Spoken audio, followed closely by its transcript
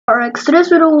Alright, so this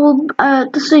video will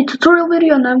this is a tutorial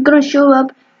video, and I'm gonna show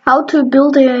up how to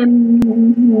build a LU.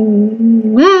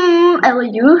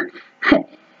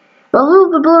 Well,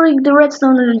 we'll be building the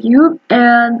Redstone ALU,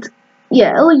 and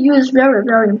yeah, LU is very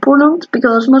important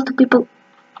because most of the people.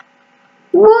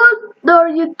 What are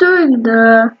you doing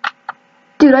there,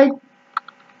 dude?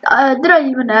 Did I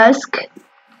even ask?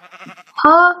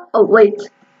 Huh? Oh wait,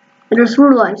 I just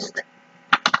realized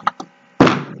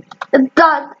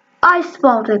that I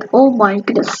spawned it. Oh my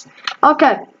goodness.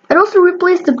 Okay, I also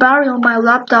replaced the battery on my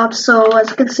laptop, so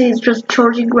as you can see, it's just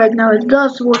charging right now. It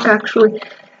does work actually.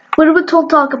 But we don't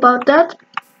talk about that.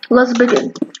 Let's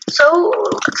begin. So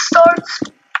let's start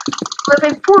with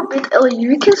a 4-bit LU.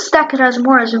 You can stack it as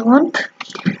more as you want.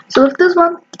 So with this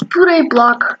one, put a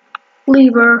block,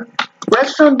 lever,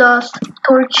 redstone dust,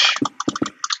 torch,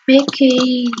 make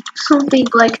a something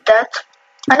like that.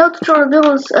 I know tutorial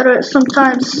videos are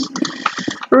sometimes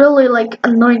really like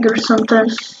annoying, or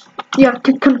sometimes you have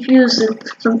to confuse it.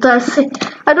 Sometimes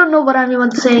I don't know what I'm even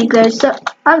saying, guys.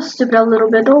 I'm stupid a little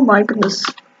bit. Oh my goodness.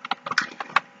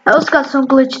 I also got some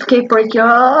glitched cape right here.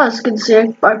 As you can see,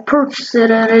 I purchased it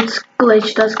and it's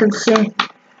glitched, as you can see.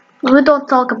 We don't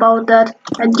talk about that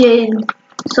again.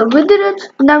 So we did it.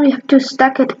 Now we have to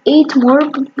stack it 8 more,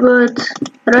 but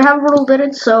I don't have rolled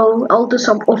it, so I'll do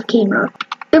some off camera.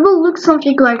 It will look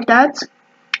something like that.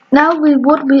 Now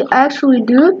what we actually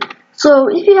do. So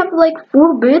if you have like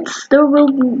 4 bits, there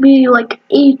will be like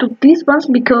 8 of these ones,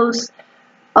 because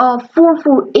 4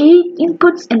 for A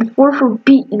inputs and 4 for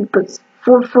B inputs.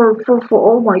 4 for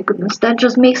oh my goodness, that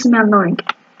just makes me annoying.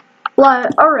 Well,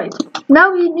 alright,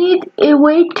 now we need a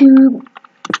way to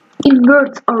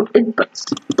invert our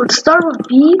inputs. Let's start with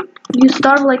B. You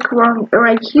start like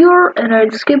right here, and I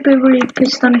skip every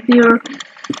piston here.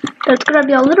 That's gonna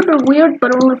be a little bit weird,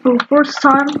 but only for the first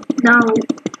time. Now,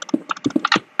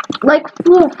 like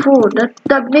 4,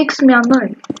 that makes me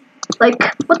annoying. Like,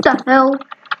 what the hell?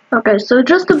 Okay, so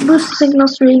just to boost signal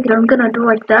strength, I'm gonna do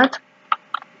like that.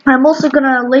 I'm also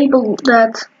gonna label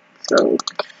that. So,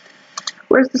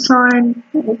 where's the sign?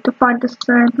 I need to find the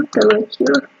sign. Okay, right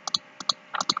here.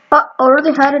 I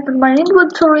already had it in my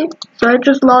inventory, so I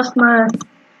just lost my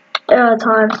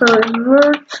time. So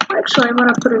invert. Actually, I'm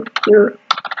gonna put it here.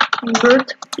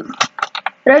 Invert.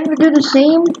 Then we do the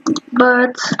same,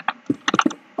 but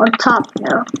on top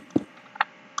now.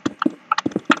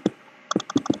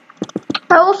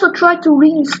 I also tried to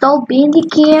reinstall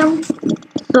Bandicam,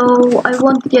 so I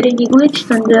won't get any glitch,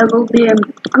 and that will be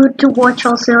good to watch.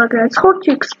 Also, it's hard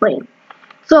to explain.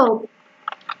 So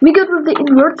we good with the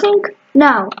inverting.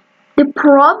 Now the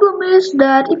problem is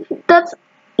that if that's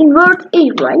invert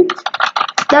A, right?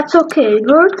 That's okay,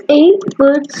 invert A,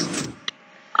 but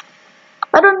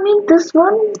I don't mean this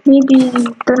one. Maybe it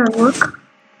didn't work.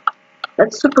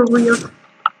 That's super weird.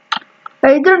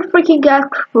 I didn't freaking ask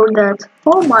for that.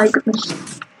 Oh my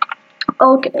goodness.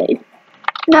 Okay.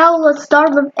 Now let's start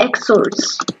with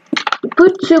Xors.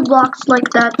 Put 2 blocks like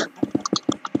that.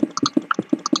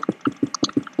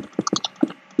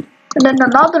 And then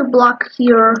another block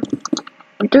here.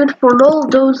 Do it for all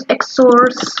those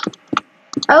Xors.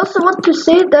 I also want to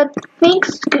say that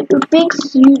thanks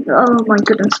you, oh my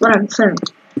goodness, what I'm saying.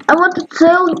 I want to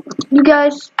tell you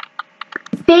guys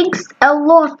thanks a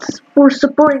lot for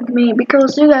supporting me,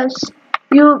 because you guys,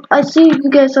 I see you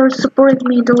guys are supporting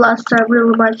me the last time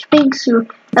really much. Thank you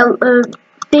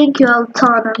a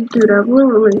ton, dude.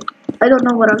 Literally, I don't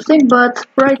know what I'm saying, but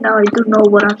right now I do know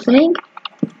what I'm saying.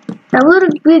 I'm a little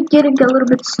bit getting a little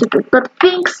bit stupid, but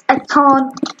thanks a ton.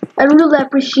 I really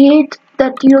appreciate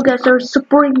that you guys are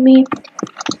supporting me.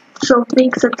 So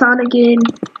thanks a ton again,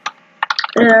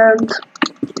 and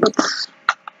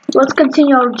let's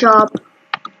continue our job.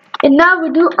 And now we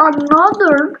do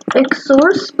another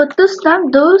Xors, but this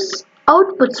time those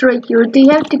outputs right here, they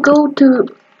have to go to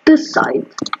this side.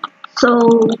 So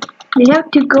they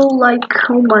have to go like,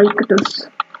 oh my goodness,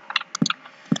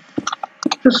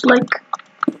 just like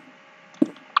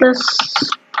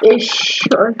this-ish,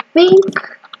 I think.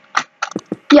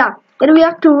 Yeah, and we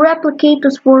have to replicate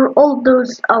this for all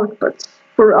those outputs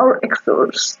for our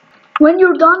Xors. When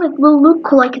you're done, it will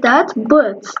look like that,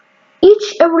 but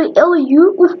every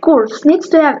LU, of course, needs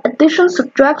to have addition,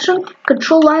 subtraction,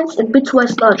 control lines, and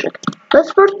bitwise logic.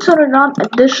 Let's first turn it on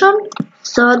addition,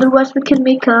 so otherwise we can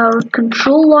make our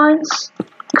control lines,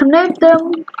 connect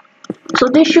them, so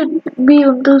they should be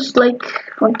on this, like,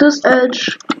 on this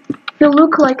edge. If you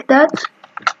look like that,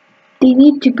 they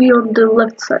need to be on the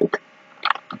left side.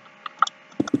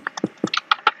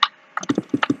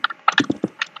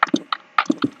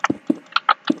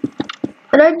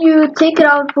 And then you take it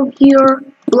out from here,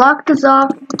 block this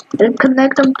off, and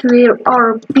connect them to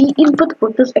our B input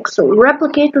for this Xors.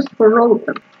 Replicators for all of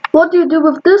them. What do you do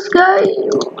with this guy?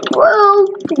 Well,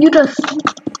 you just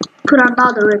put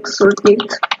another Xors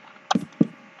gate.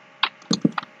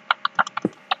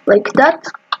 Like that.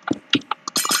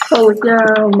 Oh yeah,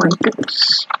 oh my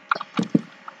goodness.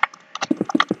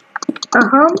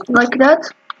 Like that.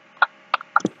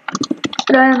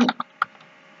 Then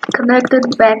connect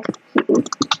it back here.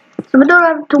 So we don't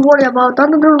have to worry about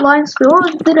another lines. We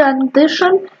already did an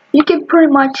addition. You can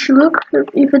pretty much look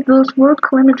if it will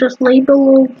work. Let me just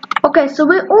label it. Okay, so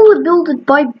we only build it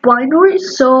by binary,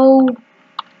 so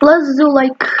let's do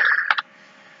like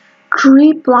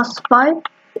 3 plus 5,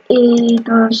 8,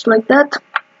 or like that,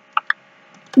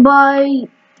 by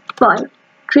 5,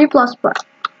 3 plus 5.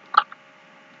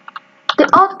 The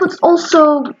output's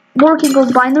also working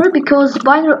on binary because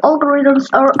binary algorithms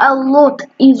are a lot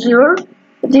easier.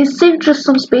 They save just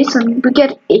some space and we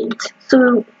get 8.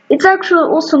 So it's actually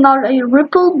also not a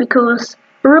ripple because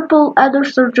ripple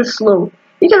adders are just slow.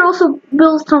 You can also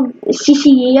build some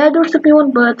CCA adders if you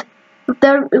want, but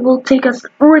there it will take us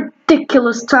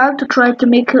ridiculous time to try to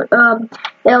make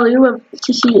ALU of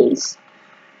CCAs.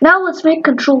 Now let's make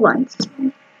control lines.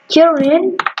 Carry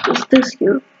in is this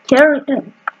here. Carry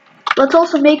in. Let's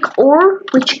also make OR,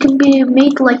 which can be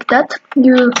made like that.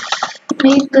 You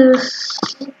make this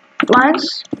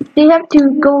lines. They have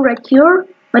to go right here.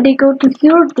 When they go to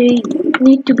here, they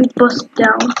need to be pushed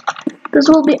down. This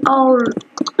will be our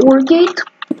OR gate.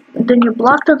 And then you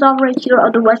block the down right here,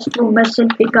 otherwise it will mess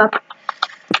anything up.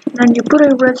 Then you put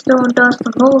a redstone dust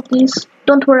on all of these.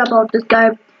 Don't worry about this guy.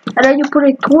 And then you put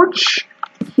a torch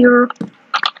here.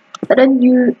 And then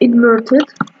you invert it.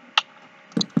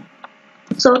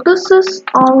 So this is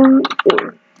our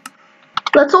OR.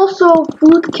 Let's also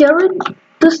flood carry.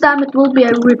 This time it will be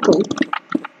a ripple.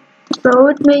 So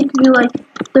it made me like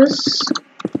this.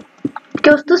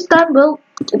 Because this time, well,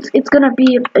 it's gonna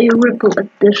be a ripple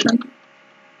addition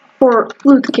for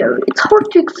flood carry. It's hard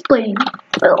to explain.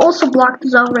 I'll also block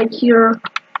this out right here.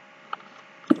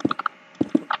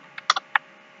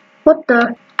 What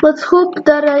the? Let's hope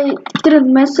that I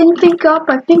didn't mess anything up.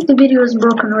 I think the video is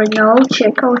broken right now. I'll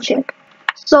check.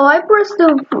 So I pressed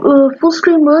the full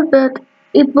screen mode, but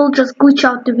it will just glitch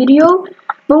out the video.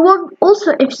 But what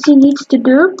also FC needs to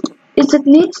do is it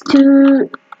needs to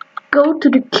go to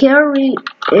the carry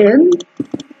in.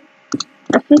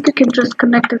 I think you can just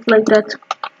connect it like that.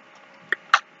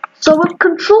 So with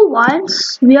control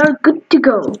lines, we are good to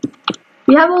go.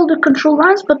 We have all the control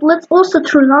lines, but let's also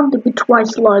turn on the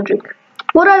bitwise logic.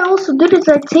 What I also did is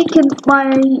I taken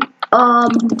my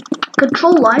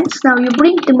control lines. Now you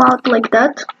bring them out like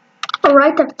that.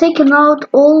 Alright, I've taken out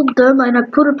all of them and I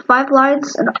put up 5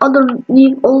 lines and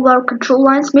underneath all of our control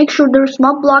lines. Make sure there's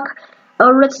one block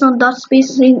redstone dot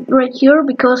spacing right here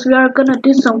because we are gonna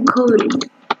do some coding.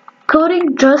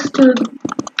 Coding just to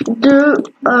do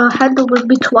handle with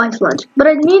bitwise logic. But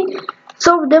I mean,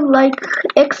 some of them like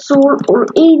Xors or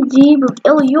AD with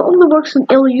ALU only works in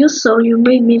ALU, so you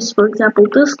may miss, for example,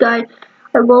 this guy.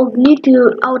 I will need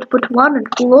to output 1 and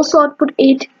will also output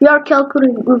 8. We are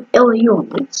calculating with ALU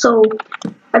only, so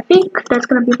I think that's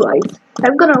gonna be right.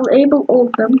 I'm gonna label all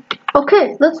of them.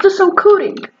 Okay, let's do some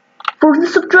coding. For the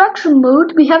subtraction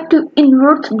mode, we have to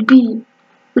invert B,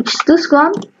 which is this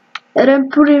one, and then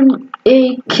put in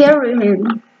a carry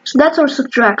in. So that's our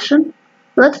subtraction.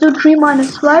 Let's do 3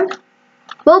 minus 5.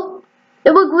 Well,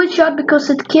 it will glitch out because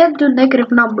it can't do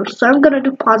negative numbers, so I'm gonna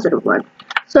do positive one.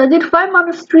 So I did 5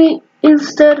 minus 3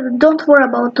 instead. Don't worry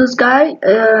about this guy.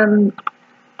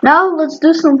 Now let's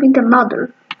do something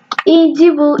another. AD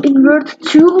will invert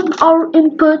 2 of our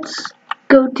inputs,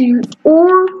 go to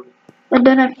OR, and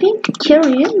then I think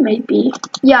carry in maybe.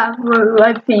 Yeah,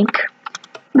 I think.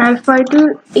 Now if I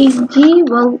do AD,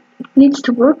 well, it needs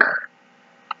to work.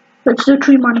 Let's do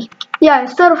 3 minus. Yeah,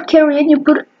 instead of carry in, you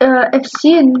put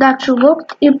FC and that actually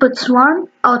worked. Inputs 1,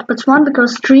 outputs 1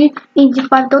 because 3, AD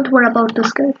 5. Don't worry about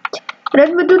this guy. And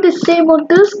then we do the same on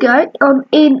this guy on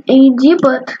AD,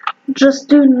 but just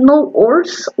do no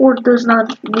ORs. OR does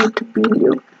not need to be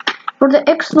here. For the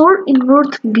XOR,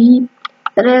 invert B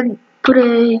and then put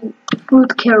a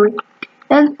flood carry.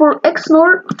 And for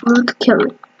XOR, flood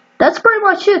carry. That's pretty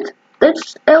much it.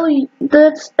 That's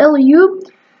ALU.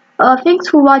 Thanks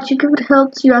for watching. If it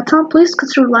helps you a ton, please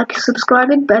consider liking,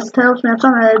 subscribing. Best helps me a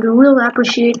ton. I really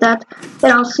appreciate that.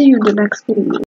 And I'll see you in the next video.